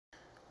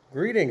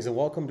Greetings and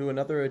welcome to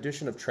another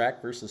edition of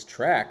Track vs.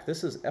 Track.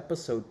 This is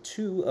episode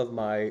 2 of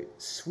my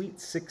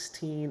Sweet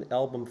 16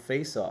 album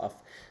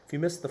face-off. If you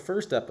missed the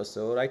first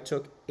episode, I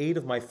took 8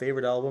 of my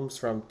favorite albums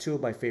from 2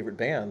 of my favorite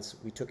bands.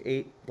 We took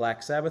 8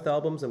 Black Sabbath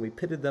albums and we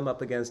pitted them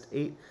up against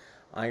 8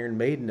 Iron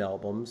Maiden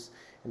albums.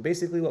 And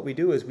basically what we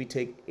do is we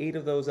take 8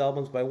 of those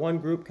albums by one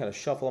group, kind of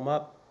shuffle them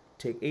up,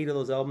 take 8 of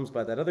those albums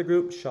by that other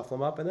group, shuffle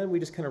them up, and then we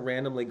just kind of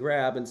randomly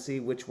grab and see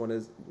which one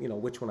is,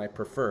 which one I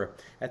prefer.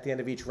 At the end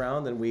of each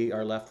round, then we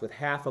are left with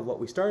half of what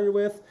we started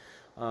with.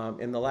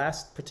 In the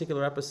last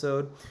particular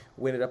episode,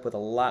 we ended up with a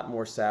lot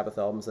more Sabbath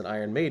albums than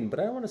Iron Maiden, but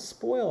I don't want to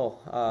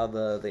spoil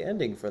the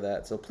ending for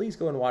that, so please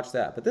go and watch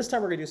that. But this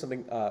time we're going to do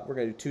something, we're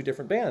going to do 2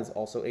 different bands,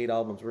 also 8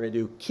 albums. We're going to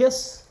do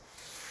Kiss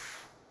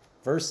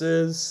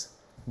versus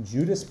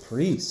Judas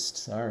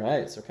Priest. All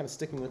right, so we're kind of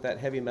sticking with that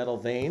heavy metal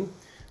vein.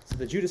 So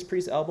the Judas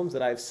Priest albums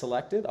that I've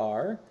selected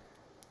are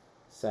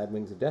Sad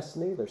Wings of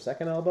Destiny, their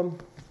second album,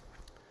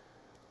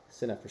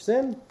 Sin After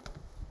Sin,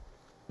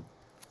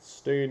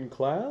 Stained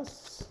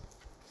Class,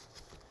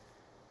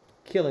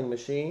 Killing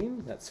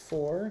Machine, that's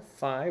 4.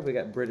 5, we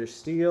got British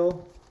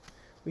Steel.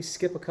 We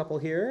skip a couple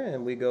here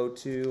and we go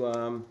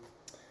to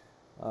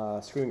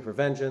Screaming for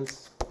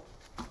Vengeance,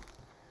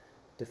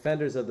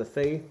 Defenders of the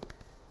Faith,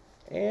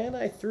 and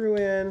I threw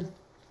in,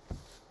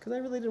 because I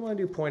really didn't want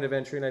to do Point of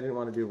Entry and I didn't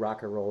want to do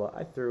Rock and Rolla,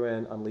 I threw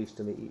in Unleashed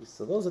in the East.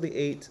 So those are the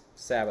 8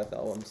 Sabbath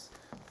albums.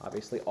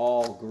 Obviously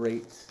all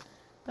great,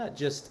 not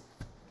just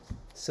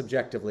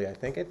subjectively, I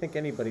think. I think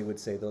anybody would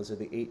say those are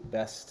the 8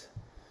 best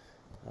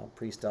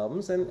Priest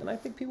albums. And I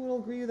think people will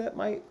agree that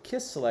my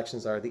Kiss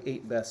selections are the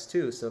 8 best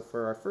too. So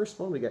for our first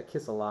one, we got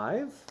Kiss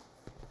Alive,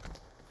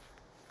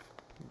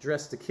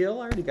 Dress to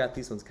Kill. I already got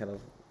these ones kind of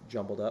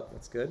jumbled up.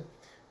 That's good.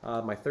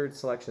 My third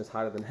selection is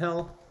Hotter Than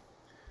Hell.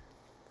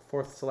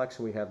 4th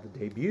selection, we have The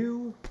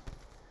Debut.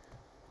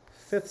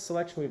 5th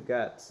selection, we've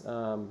got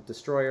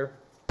Destroyer.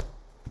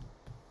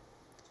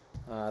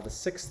 The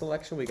 6th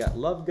selection, we got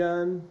Love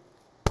Gun.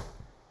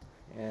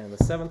 And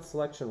the 7th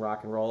selection,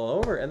 Rock and Roll All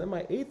Over. And then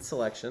my 8th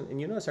selection, and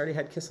you notice I already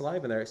had Kiss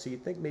Alive in there, so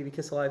you'd think maybe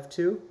Kiss Alive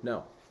 2?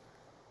 No.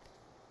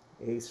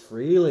 Ace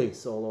Frehley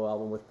solo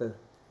album with the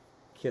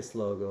Kiss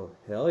logo.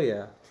 Hell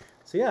yeah.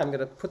 So yeah, I'm going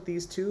to put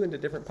these 2 into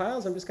different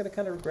piles. I'm just going to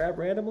kind of grab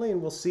randomly,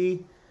 and we'll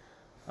see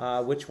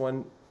which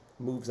one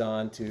moves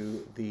on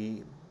to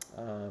the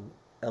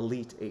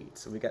Elite 8.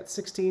 So we got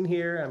 16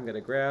 here. I'm going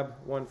to grab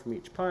 1 from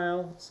each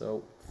pile.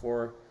 So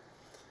for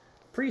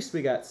Priest,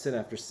 we got Sin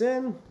After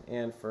Sin.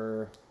 And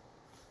for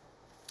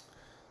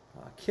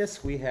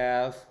Kiss, we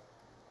have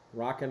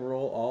Rock and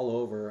Roll All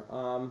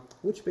Over.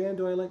 Which band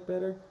do I like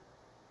better?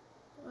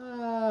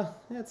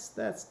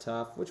 That's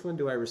tough. Which one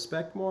do I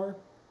respect more?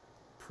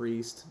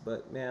 Priest.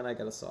 But man, I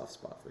got a soft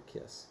spot for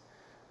Kiss.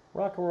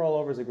 Rock and Roll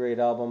All Over is a great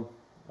album.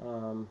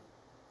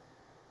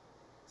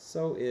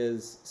 So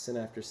is Sin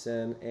After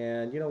Sin,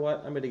 and you know what?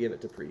 I'm going to give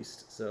it to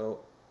Priest. So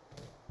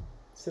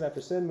Sin After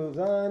Sin moves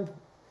on.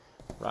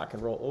 Rock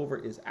and Roll Over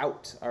is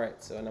out. All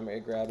right, so now I'm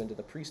going to grab into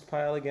the Priest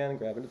pile again,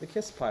 grab into the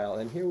Kiss pile.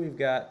 And here we've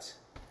got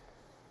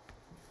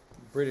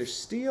British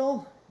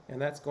Steel, and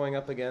that's going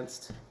up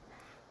against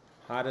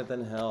Hotter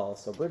Than Hell.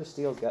 So British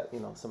Steel's got,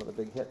 some of the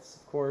big hits,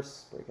 of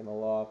course, Breaking the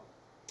Law,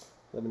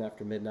 Living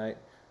After Midnight.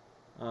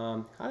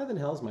 Hotter Than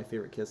Hell is my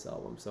favorite Kiss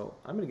album, so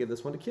I'm going to give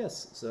this one to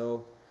Kiss.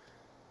 So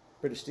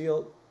British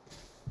Steel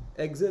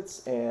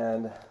exits,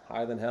 and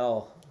Higher Than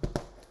Hell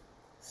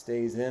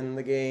stays in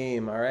the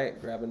game. All right,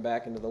 grabbing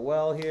back into the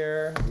well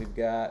here. We've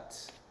got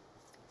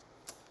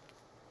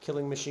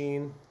Killing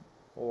Machine,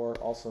 or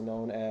also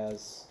known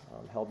as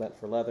Hellbent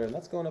for Leather, and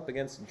that's going up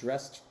against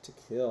Dressed to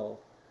Kill.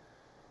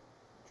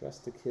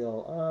 Dressed to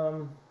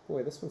Kill.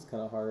 Boy, this one's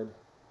kind of hard.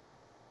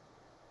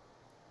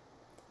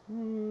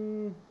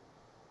 I'm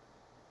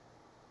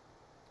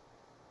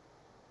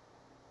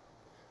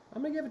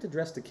going to give it to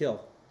Dressed to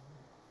Kill.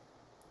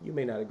 You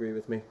may not agree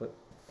with me, but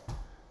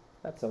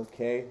that's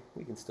okay.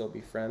 We can still be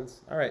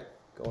friends. All right,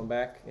 going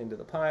back into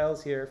the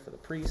piles here for the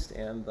Priest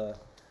and the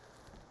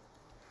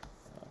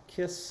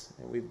Kiss.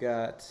 And we've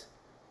got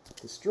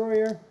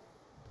Destroyer.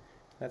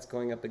 That's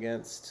going up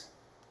against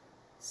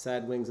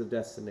Sad Wings of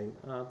Destiny.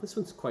 This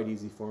one's quite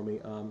easy for me.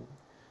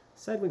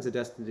 Sad Wings of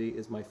Destiny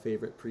is my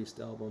favorite Priest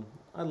album.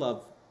 I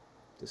love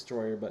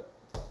Destroyer, but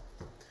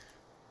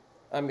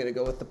I'm going to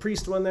go with the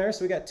Priest one there.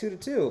 So we got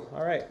 2-2.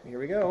 All right, here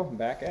we go.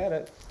 Back at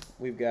it.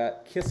 We've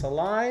got Kiss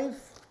Alive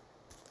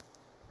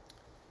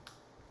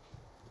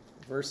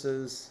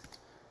versus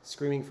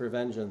Screaming for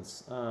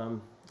Vengeance.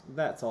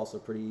 That's also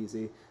pretty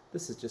easy.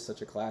 This is just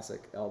such a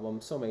classic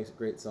album. So many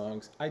great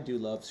songs. I do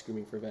love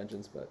Screaming for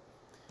Vengeance, but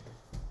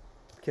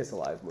Kiss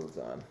Alive moves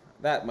on.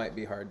 That might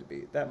be hard to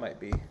beat. That might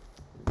be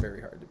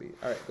very hard to beat.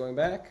 All right, going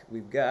back,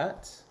 we've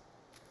got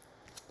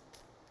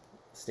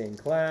Stained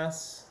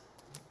Class,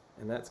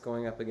 and that's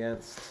going up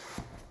against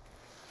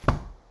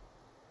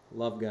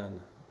Love Gun.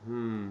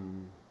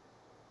 I'm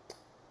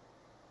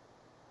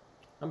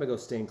going to go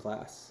Stained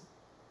Class.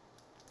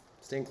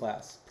 Stained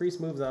Class.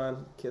 Priest moves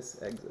on.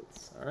 Kiss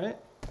exits. All right.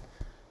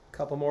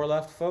 Couple more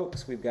left,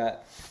 folks. We've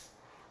got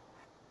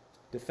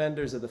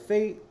Defenders of the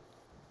Fate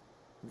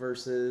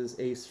versus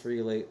Ace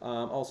Frehley.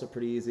 Also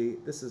pretty easy.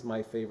 This is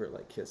my favorite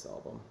like Kiss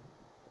album.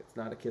 It's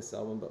not a Kiss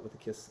album, but with the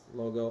Kiss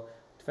logo.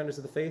 Defenders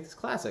of the Faith is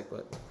classic,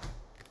 but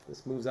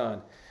this moves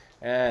on.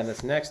 And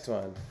this next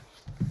one,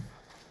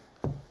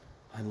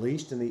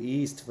 Unleashed in the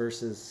East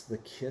versus the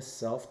Kiss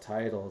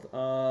self-titled.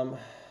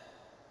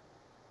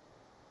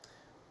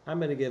 I'm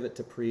going to give it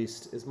to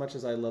Priest. As much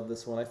as I love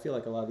this one, I feel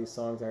like a lot of these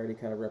songs are already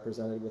kind of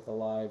represented with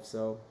Alive.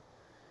 So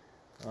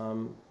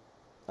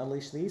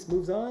Unleashed in the East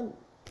moves on.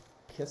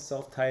 Kiss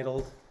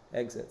self-titled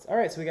exits. All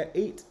right, so we got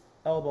 8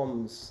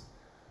 albums.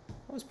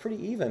 That was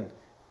pretty even.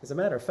 As a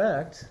matter of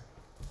fact,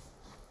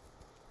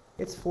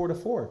 it's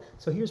 4-4.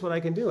 So here's what I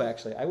can do,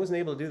 actually. I wasn't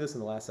able to do this in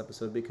the last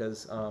episode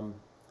because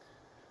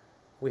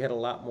we had a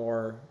lot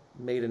more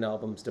Maiden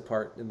albums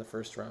depart in the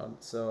first round.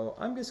 So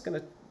I'm just going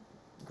to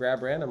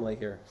grab randomly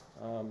here.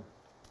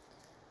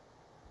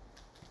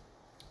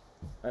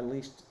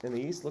 Unleashed in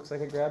the East looks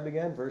like I grabbed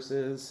again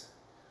versus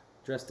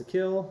Dressed to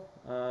Kill.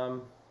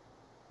 I'm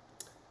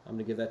going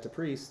to give that to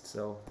Priest.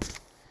 So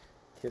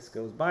Kiss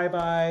goes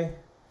bye-bye.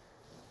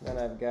 Then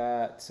I've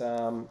got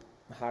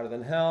Hotter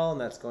Than Hell,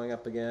 and that's going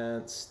up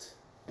against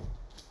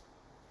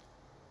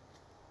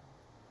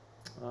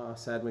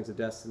Sad Wings of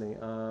Destiny.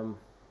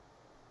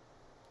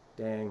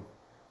 Dang.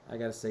 I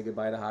got to say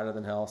goodbye to Hotter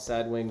Than Hell.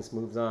 Sad Wings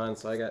moves on,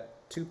 so I got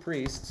 2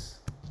 Priests.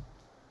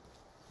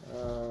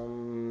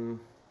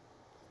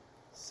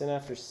 Sin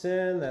After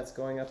Sin, that's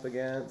going up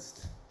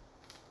against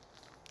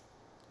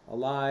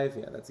Alive.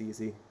 Yeah, that's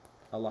easy.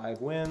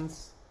 Alive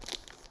wins.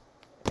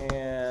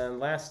 And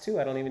last 2,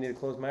 I don't even need to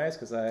close my eyes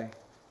because I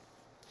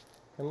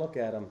can look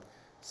at them.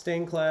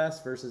 Stained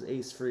Class versus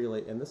Ace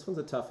Frehley. And this one's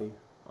a toughie.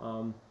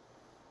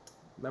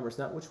 Remember, it's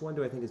not which one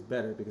do I think is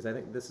better, because I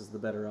think this is the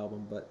better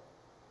album, but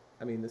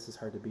I mean, this is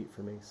hard to beat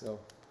for me. So,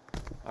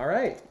 all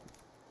right.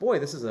 Boy,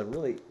 this is a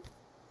really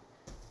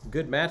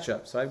good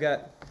matchup. So I've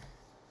got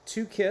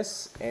 2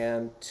 Kiss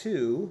and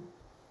 2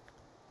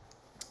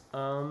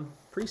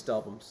 Priest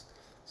albums.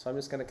 So I'm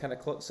just going to kind of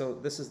close. So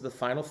this is the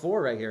final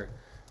 4 right here.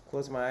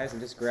 Close my eyes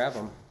and just grab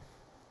them.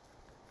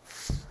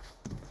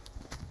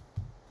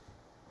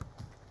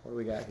 What do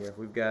we got here?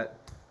 We've got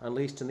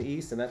Unleashed in the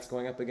East, and that's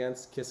going up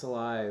against Kiss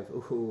Alive.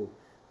 Ooh,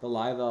 the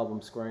live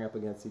album scoring up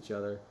against each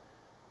other.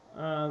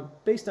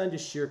 Based on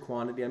just sheer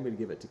quantity, I'm going to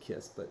give it to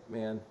Kiss, but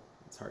man,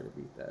 it's hard to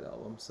beat that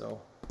album.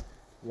 So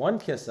 1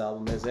 Kiss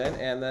album is in,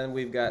 and then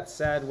we've got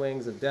Sad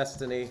Wings of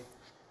Destiny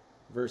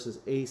versus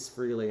Ace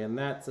Frehley, and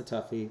that's a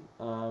toughie,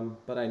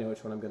 but I know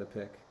which one I'm going to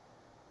pick.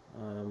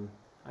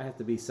 I have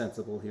to be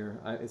sensible here.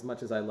 As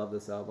much as I love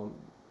this album,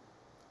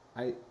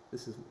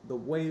 this is the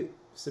way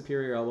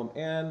superior album,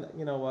 and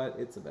you know what?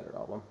 It's a better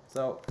album.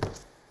 So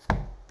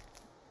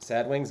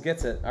Sad Wings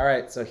gets it. All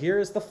right, so here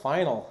is the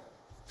final.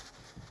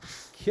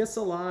 Kiss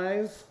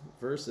Alive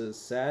versus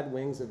Sad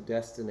Wings of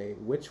Destiny.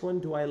 Which one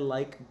do I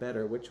like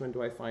better? Which one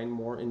do I find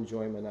more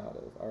enjoyment out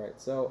of? All right,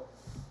 so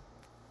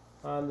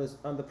on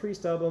the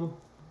Priest album,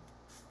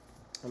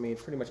 I mean,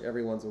 pretty much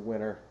everyone's a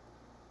winner.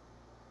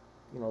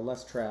 You know,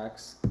 less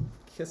tracks.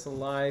 Kiss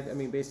Alive, I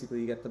mean, basically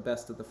you get the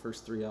best of the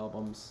first 3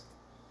 albums.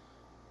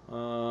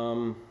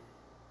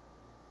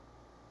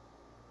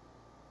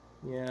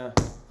 Yeah,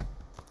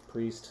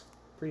 Priest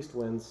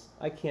wins.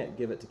 I can't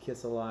give it to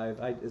Kiss Alive.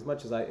 As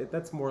much as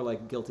that's more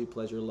like guilty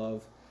pleasure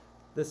love.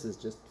 This is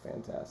just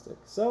fantastic.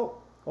 So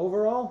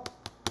overall,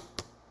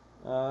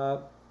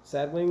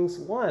 Sad Wings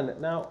won.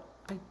 Now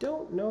I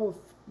don't know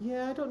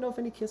if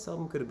any Kiss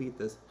album could have beat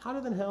this.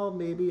 Hotter Than Hell,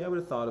 maybe. I would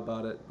have thought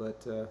about it,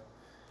 but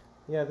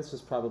yeah, this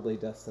was probably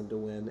destined to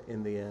win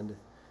in the end.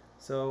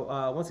 So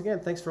once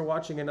again, thanks for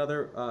watching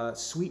another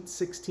Sweet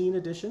 16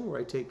 edition where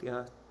I take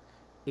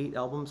 8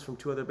 albums from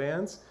 2 other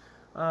bands.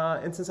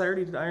 And since I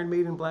already did Iron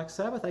Maiden and Black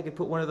Sabbath, I could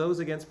put one of those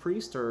against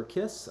Priest or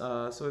Kiss.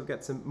 So we've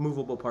got some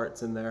movable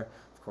parts in there.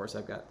 Of course,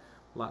 I've got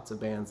lots of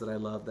bands that I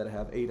love that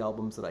have 8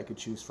 albums that I could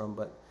choose from.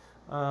 But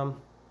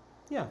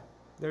yeah,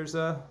 there's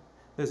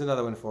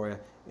another one for you.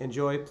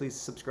 Enjoy. Please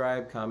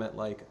subscribe, comment,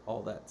 like,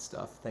 all that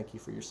stuff. Thank you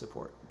for your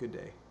support. Good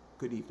day,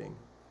 good evening,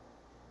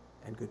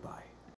 and goodbye.